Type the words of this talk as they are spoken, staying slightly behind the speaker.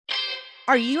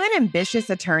Are you an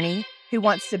ambitious attorney who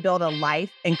wants to build a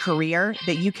life and career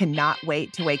that you cannot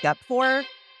wait to wake up for?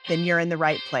 Then you're in the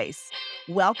right place.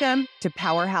 Welcome to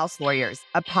Powerhouse Lawyers,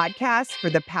 a podcast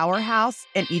for the powerhouse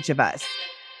in each of us.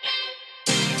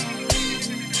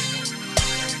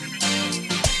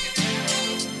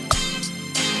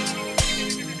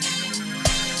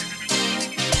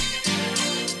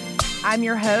 I'm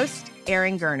your host,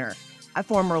 Erin Gerner, a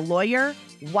former lawyer,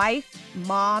 wife,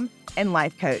 mom, and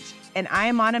life coach. And I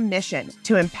am on a mission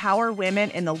to empower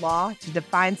women in the law to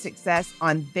define success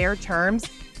on their terms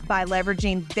by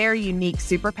leveraging their unique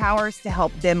superpowers to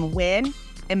help them win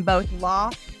in both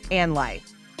law and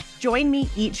life. Join me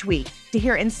each week to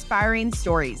hear inspiring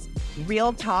stories,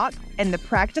 real talk, and the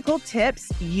practical tips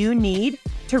you need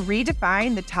to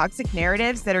redefine the toxic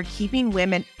narratives that are keeping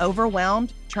women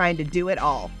overwhelmed trying to do it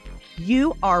all.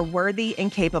 You are worthy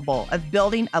and capable of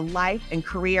building a life and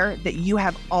career that you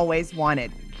have always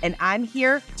wanted. And I'm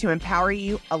here to empower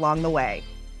you along the way.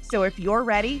 So if you're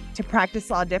ready to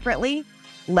practice law differently,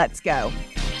 let's go.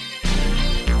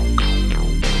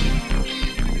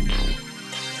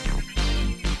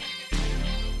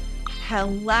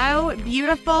 Hello,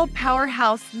 beautiful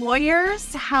powerhouse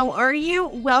lawyers. How are you?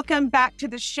 Welcome back to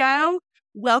the show.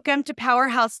 Welcome to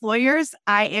Powerhouse Lawyers.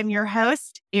 I am your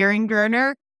host, Erin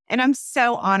Gerner, and I'm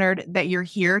so honored that you're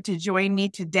here to join me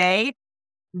today.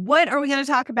 What are we going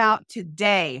to talk about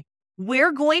today?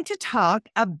 We're going to talk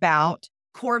about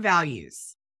core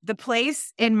values. The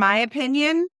place, in my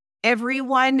opinion,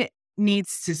 everyone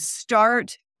needs to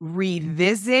start,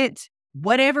 revisit,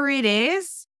 whatever it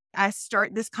is. I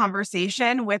start this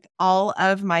conversation with all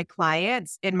of my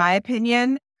clients. In my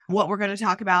opinion, what we're going to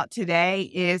talk about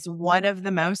today is one of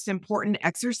the most important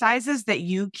exercises that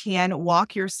you can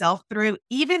walk yourself through,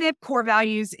 even if core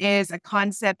values is a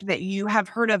concept that you have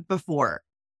heard of before.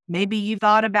 Maybe you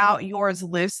thought about yours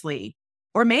loosely,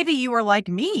 or maybe you were like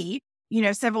me,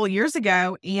 several years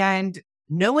ago, and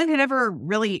no one had ever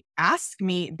really asked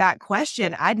me that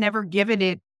question. I'd never given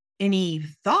it any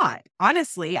thought.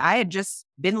 Honestly, I had just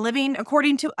been living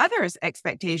according to others'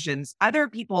 expectations, other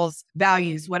people's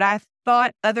values, what I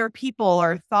thought other people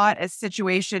or thought a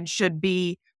situation should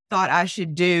be, thought I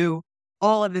should do,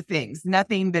 all of the things,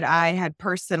 nothing that I had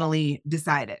personally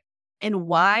decided. And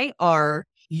why are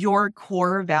your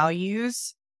core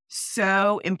values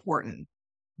so important?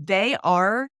 They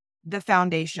are the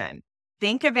foundation.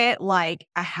 Think of it like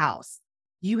a house.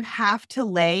 You have to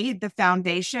lay the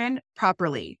foundation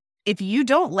properly. If you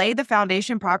don't lay the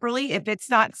foundation properly, if it's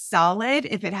not solid,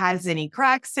 if it has any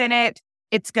cracks in it,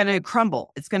 it's going to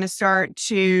crumble. It's going to start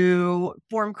to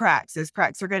form cracks. Those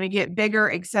cracks are going to get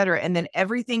bigger, et cetera. And then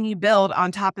everything you build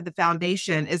on top of the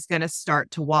foundation is going to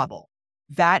start to wobble.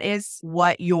 That is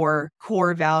what your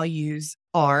core values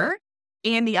are.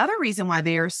 And the other reason why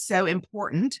they are so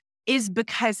important is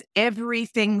because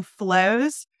everything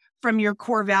flows from your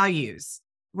core values,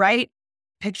 right?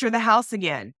 Picture the house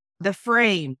again, the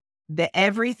frame,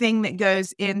 everything that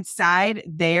goes inside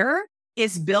there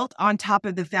is built on top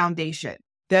of the foundation.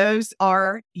 Those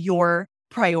are your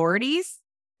priorities.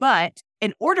 But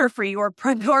in order for your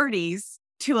priorities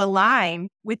to align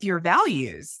with your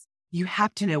values, you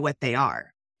have to know what they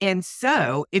are. And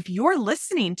so if you're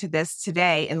listening to this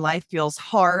today and life feels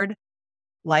hard,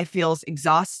 life feels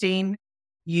exhausting,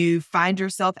 you find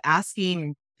yourself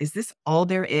asking, is this all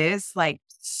there is?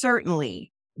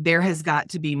 Certainly there has got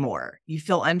to be more. You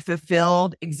feel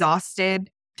unfulfilled, exhausted,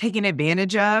 taken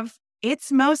advantage of.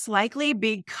 It's most likely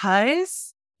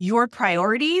because your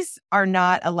priorities are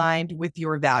not aligned with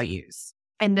your values.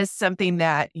 And this is something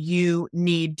that you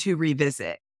need to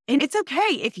revisit. And it's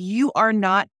okay if you are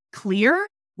not clear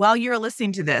while you're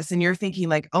listening to this and you're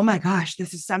thinking oh my gosh,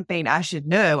 this is something I should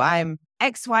know. I'm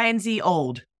X, Y, and Z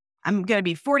old. I'm going to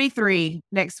be 43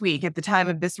 next week at the time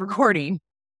of this recording.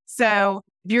 So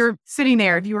if you're sitting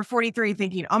there, if you were 43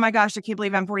 thinking, oh my gosh, I can't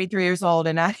believe I'm 43 years old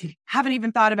and I haven't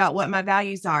even thought about what my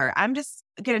values are. I'm just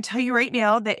going to tell you right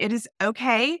now that it is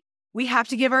okay. We have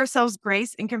to give ourselves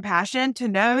grace and compassion to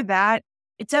know that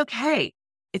it's okay.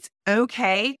 It's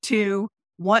okay to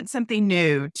want something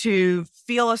new, to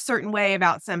feel a certain way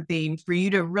about something, for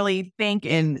you to really think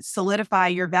and solidify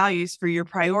your values, for your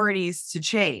priorities to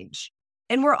change.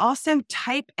 And we're also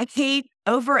type A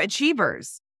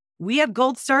overachievers. We have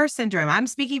gold star syndrome. I'm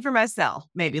speaking for myself.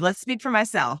 Maybe let's speak for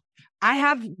myself. I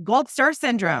have gold star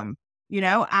syndrome.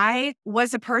 I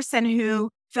was a person who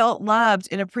felt loved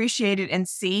and appreciated and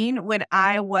seen when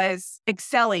I was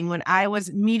excelling, when I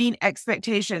was meeting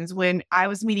expectations, when I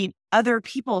was meeting other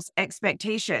people's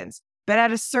expectations. But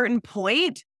at a certain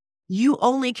point, you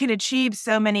only can achieve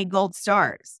so many gold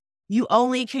stars. You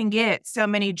only can get so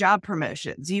many job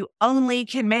promotions. You only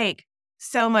can make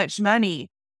so much money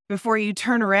before you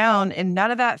turn around and none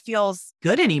of that feels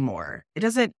good anymore. It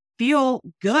doesn't feel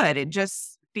good. It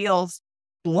just feels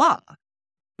blah.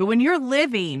 But when you're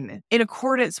living in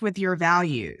accordance with your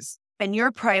values and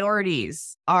your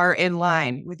priorities are in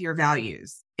line with your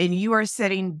values and you are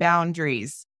setting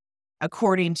boundaries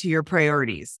according to your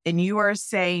priorities and you are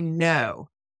saying no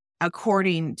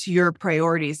according to your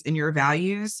priorities and your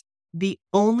values, the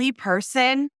only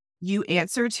person you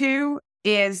answer to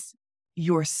is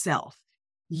yourself.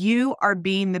 You are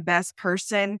being the best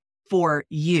person for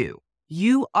you.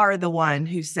 You are the one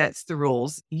who sets the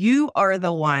rules. You are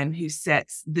the one who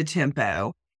sets the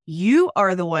tempo. You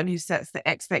are the one who sets the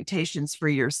expectations for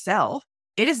yourself.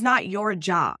 It is not your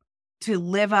job to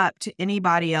live up to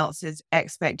anybody else's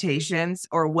expectations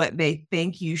or what they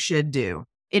think you should do.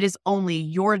 It is only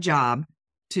your job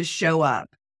to show up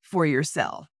for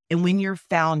yourself. And when your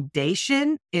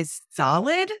foundation is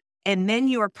solid and then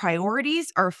your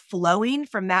priorities are flowing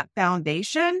from that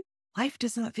foundation, life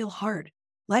does not feel hard.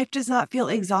 Life does not feel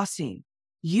exhausting.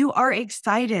 You are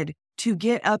excited to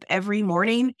get up every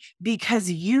morning because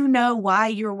you know why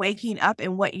you're waking up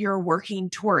and what you're working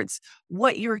towards,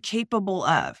 what you're capable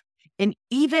of. And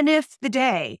even if the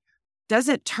day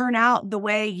doesn't turn out the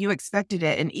way you expected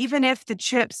it, and even if the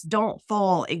chips don't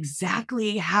fall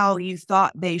exactly how you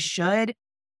thought they should,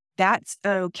 that's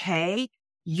okay.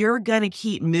 You're going to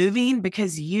keep moving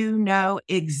because you know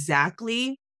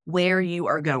exactly where you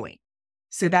are going.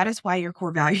 So that is why your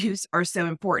core values are so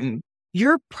important.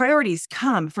 Your priorities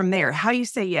come from there. How you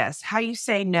say yes, how you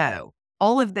say no,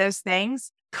 all of those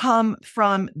things come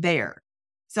from there.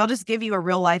 So I'll just give you a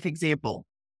real life example.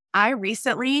 I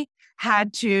recently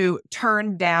had to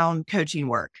turn down coaching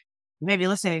work. You may be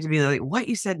listening to me like, what?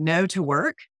 You said no to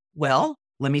work? Well,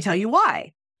 let me tell you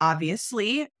why.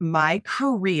 Obviously, my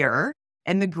career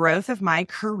and the growth of my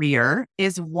career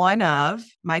is one of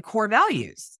my core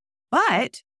values.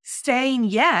 But saying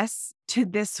yes to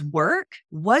this work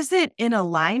wasn't in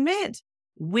alignment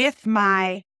with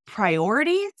my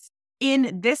priorities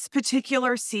in this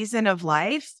particular season of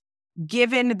life,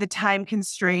 given the time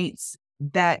constraints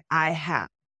that I have.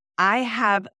 I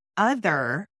have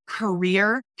other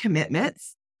career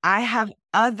commitments. I have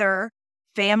other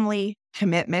family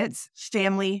commitments,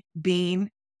 family being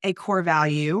a core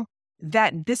value,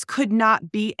 that this could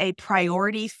not be a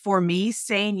priority for me.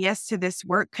 Saying yes to this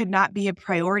work could not be a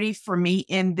priority for me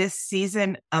in this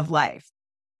season of life.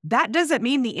 That doesn't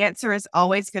mean the answer is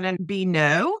always going to be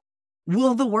no.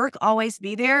 Will the work always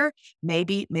be there?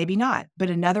 Maybe, maybe not, but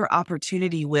another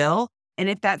opportunity will. And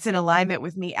if that's in alignment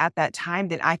with me at that time,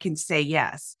 then I can say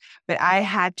yes. But I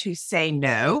had to say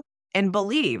no and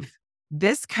believe.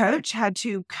 This coach had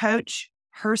to coach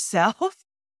herself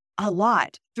a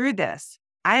lot through this.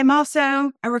 I am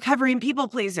also a recovering people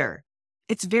pleaser.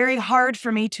 It's very hard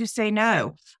for me to say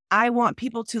no. I want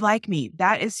people to like me.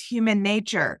 That is human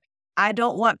nature. I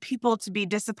don't want people to be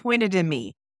disappointed in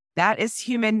me. That is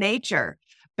human nature.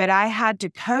 But I had to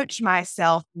coach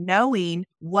myself knowing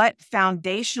what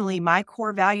foundationally my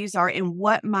core values are and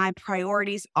what my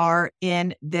priorities are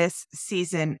in this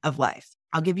season of life.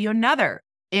 I'll give you another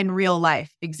in real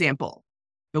life example,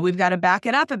 but we've got to back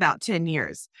it up about 10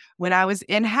 years. When I was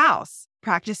in-house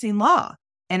practicing law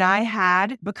and I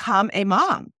had become a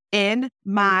mom, in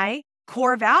my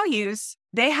core values,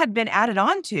 they had been added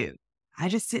on to. I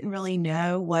just didn't really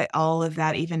know what all of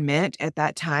that even meant at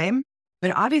that time.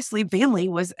 But obviously, family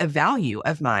was a value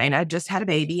of mine. I just had a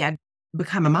baby. I'd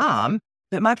become a mom,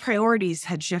 but my priorities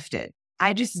had shifted.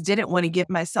 I just didn't want to give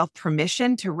myself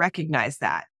permission to recognize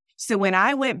that. So when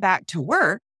I went back to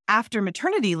work after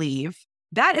maternity leave,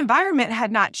 that environment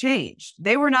had not changed.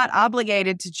 They were not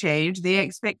obligated to change. The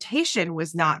expectation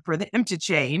was not for them to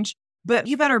change. But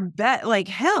you better bet like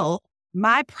hell,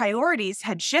 my priorities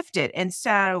had shifted. And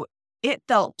so it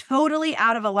felt totally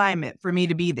out of alignment for me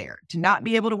to be there, to not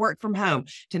be able to work from home,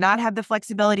 to not have the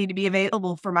flexibility to be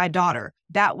available for my daughter.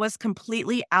 That was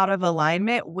completely out of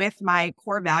alignment with my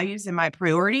core values and my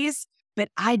priorities, but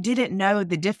I didn't know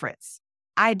the difference.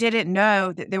 I didn't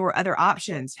know that there were other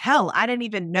options. Hell, I didn't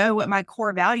even know what my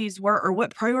core values were or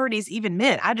what priorities even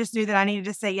meant. I just knew that I needed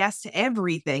to say yes to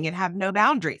everything and have no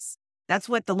boundaries. That's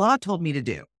what the law told me to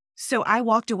do. So I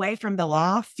walked away from the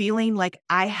law feeling like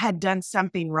I had done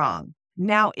something wrong.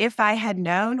 Now, if I had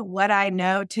known what I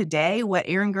know today, what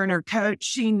Erin Gerner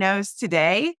coaching knows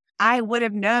today, I would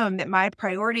have known that my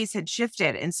priorities had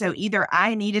shifted. And so either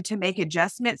I needed to make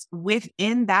adjustments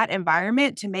within that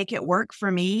environment to make it work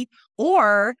for me,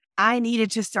 or I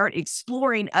needed to start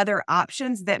exploring other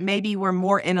options that maybe were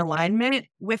more in alignment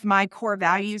with my core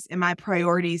values and my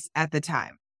priorities at the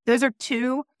time. Those are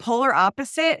two polar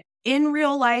opposite in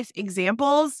real life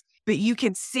examples, but you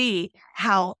can see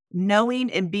how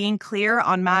knowing and being clear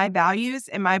on my values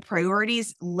and my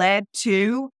priorities led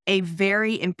to a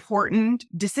very important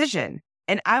decision.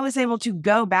 And I was able to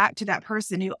go back to that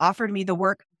person who offered me the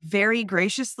work very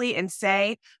graciously and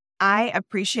say, I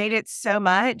appreciate it so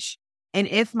much. And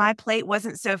if my plate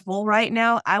wasn't so full right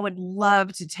now, I would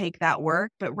love to take that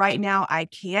work. But right now, I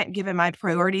can't given my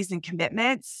priorities and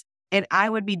commitments. And I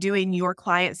would be doing your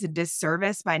clients a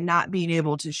disservice by not being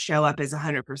able to show up as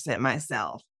 100%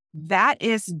 myself. That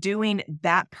is doing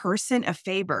that person a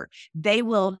favor. They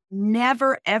will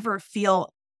never, ever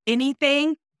feel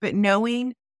anything but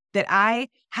knowing that I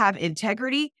have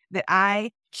integrity, that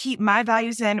I keep my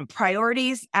values and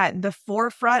priorities at the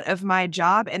forefront of my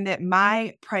job, and that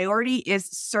my priority is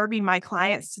serving my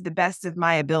clients to the best of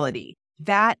my ability.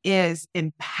 That is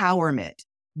empowerment.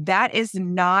 That is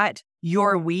not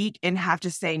you're weak and have to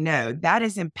say no. That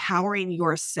is empowering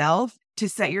yourself to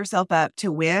set yourself up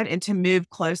to win and to move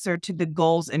closer to the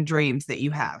goals and dreams that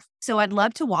you have. So I'd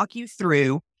love to walk you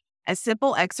through a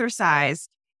simple exercise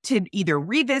to either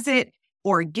revisit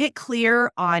or get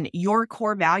clear on your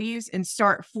core values and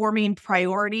start forming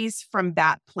priorities from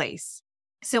that place.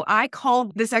 So I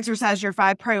call this exercise your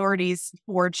 5 priorities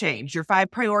for change, your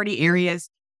 5 priority areas.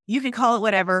 You can call it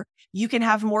whatever. You can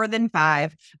have more than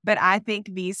 5, but I think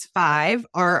these 5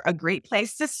 are a great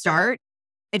place to start.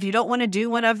 If you don't want to do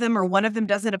one of them or one of them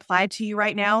doesn't apply to you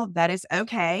right now, that is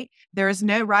okay. There is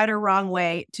no right or wrong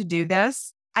way to do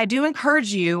this. I do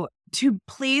encourage you to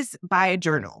please buy a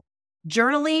journal.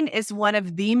 Journaling is one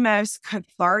of the most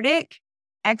cathartic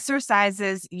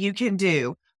exercises you can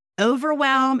do.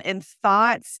 Overwhelm and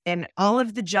thoughts and all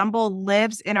of the jumble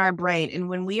lives in our brain. And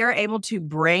when we are able to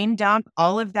brain dump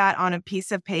all of that on a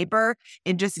piece of paper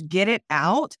and just get it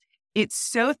out, it's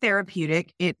so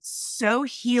therapeutic. It's so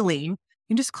healing. You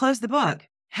can just close the book.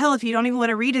 Hell, if you don't even want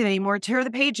to read it anymore, tear the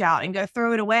page out and go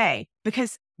throw it away,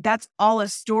 because that's all a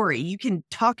story. You can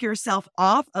talk yourself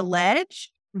off a ledge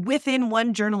within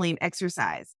one journaling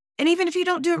exercise. And even if you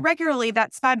don't do it regularly,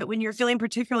 that's fine. But when you're feeling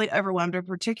particularly overwhelmed or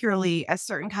particularly a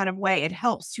certain kind of way, it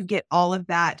helps to get all of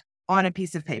that on a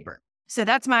piece of paper. So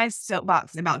that's my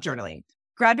soapbox about journaling.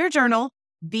 Grab your journal.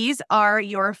 These are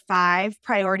your 5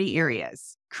 priority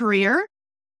areas: career,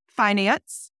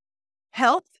 finance,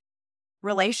 health,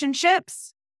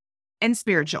 relationships, and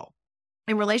spiritual.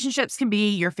 And relationships can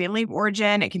be your family of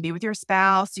origin. It can be with your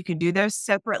spouse. You can do those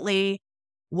separately,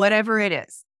 whatever it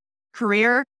is.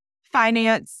 Career,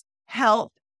 finance,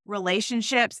 health,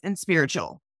 relationships, and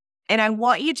spiritual. And I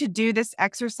want you to do this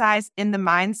exercise in the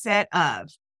mindset of,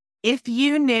 if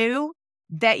you knew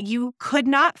that you could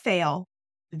not fail,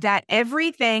 that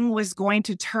everything was going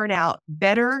to turn out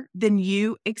better than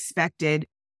you expected,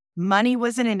 money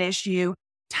wasn't an issue,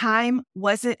 time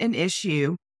wasn't an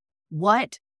issue,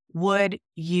 what would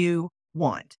you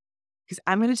want? Because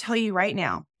I'm going to tell you right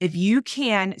now, if you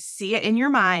can see it in your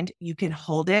mind, you can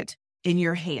hold it in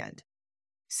your hand.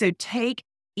 So take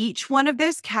each one of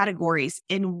those categories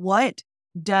and what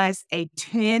does a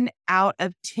 10 out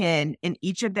of 10 in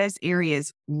each of those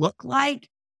areas look like,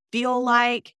 feel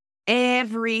like,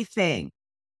 everything.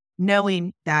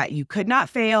 Knowing that you could not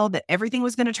fail, that everything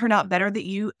was going to turn out better than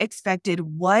you expected,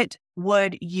 what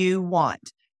would you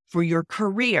want for your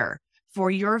career,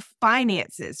 for your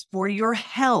finances, for your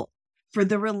health, for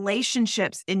the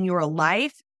relationships in your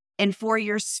life, and for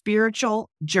your spiritual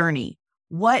journey?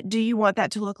 What do you want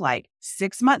that to look like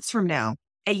 6 months from now,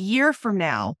 a year from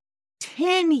now,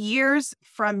 10 years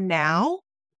from now?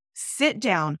 Sit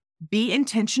down, be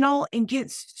intentional, and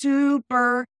get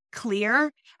super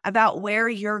clear about where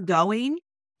you're going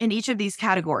in each of these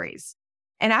categories.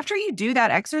 And after you do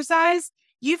that exercise,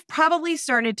 you've probably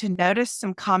started to notice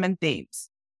some common themes,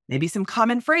 maybe some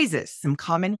common phrases, some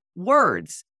common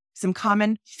words, some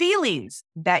common feelings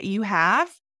that you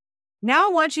have. Now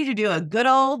I want you to do a good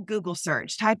old Google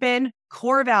search, type in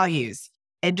core values,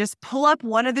 and just pull up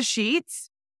one of the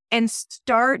sheets and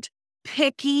start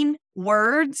picking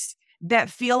words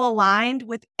that feel aligned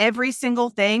with every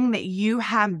single thing that you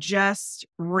have just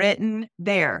written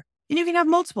there. And you can have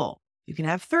multiple. You can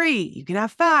have 3, you can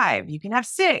have 5, you can have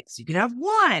 6, you can have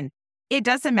 1. It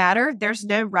doesn't matter. There's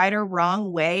no right or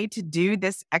wrong way to do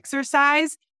this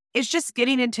exercise. It's just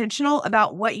getting intentional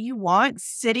about what you want,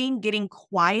 sitting, getting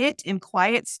quiet in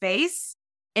quiet space,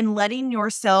 and letting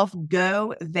yourself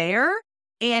go there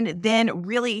and then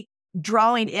really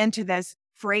drawing into those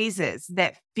phrases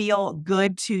that feel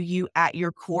good to you at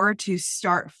your core to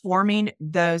start forming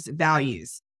those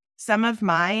values. Some of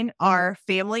mine are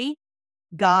family,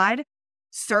 God,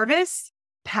 service,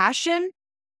 passion,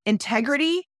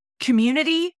 integrity,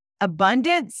 community,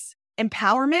 abundance,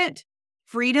 empowerment,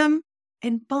 freedom,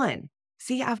 and fun.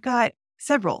 See, I've got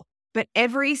several, but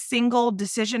every single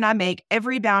decision I make,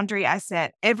 every boundary I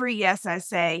set, every yes I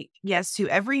say yes to,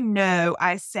 every no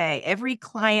I say, every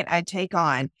client I take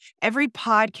on, every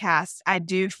podcast I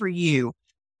do for you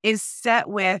is set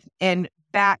with and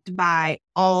backed by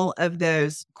all of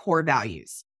those core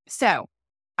values. So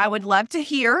I would love to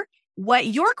hear what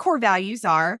your core values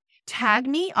are. Tag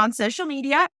me on social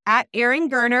media at Erin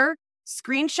Gerner,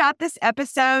 screenshot this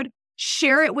episode,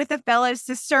 share it with a fellow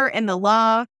sister in the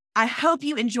law. I hope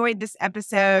you enjoyed this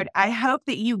episode. I hope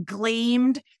that you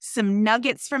gleaned some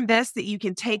nuggets from this that you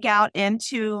can take out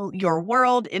into your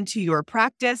world, into your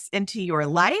practice, into your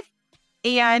life.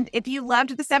 And if you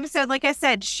loved this episode, like I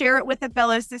said, share it with a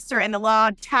fellow sister in the law.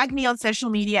 Tag me on social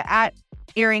media at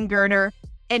Erin Gerner.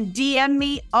 And DM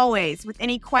me always with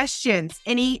any questions,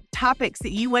 any topics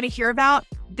that you want to hear about.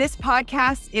 This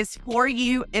podcast is for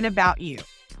you and about you.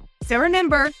 So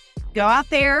remember, go out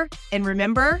there and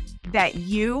remember that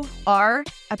you are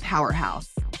a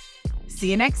powerhouse.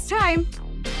 See you next time.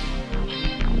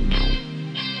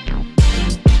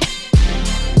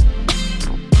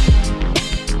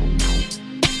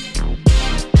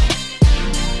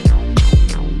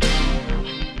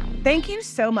 Thank you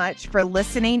so much for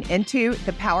listening into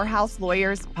the Powerhouse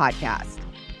Lawyers podcast.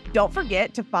 Don't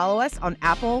forget to follow us on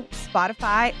Apple,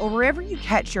 Spotify, or wherever you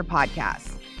catch your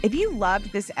podcasts. If you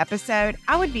loved this episode,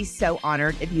 I would be so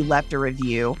honored if you left a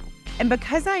review. And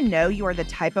because I know you are the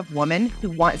type of woman who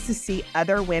wants to see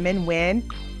other women win,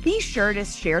 be sure to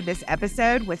share this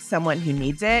episode with someone who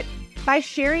needs it. By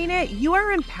sharing it, you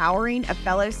are empowering a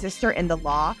fellow sister in the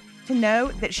law to know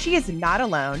that she is not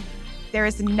alone. There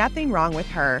is nothing wrong with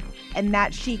her, and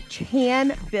that she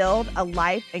can build a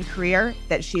life and career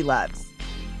that she loves.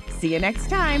 See you next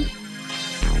time.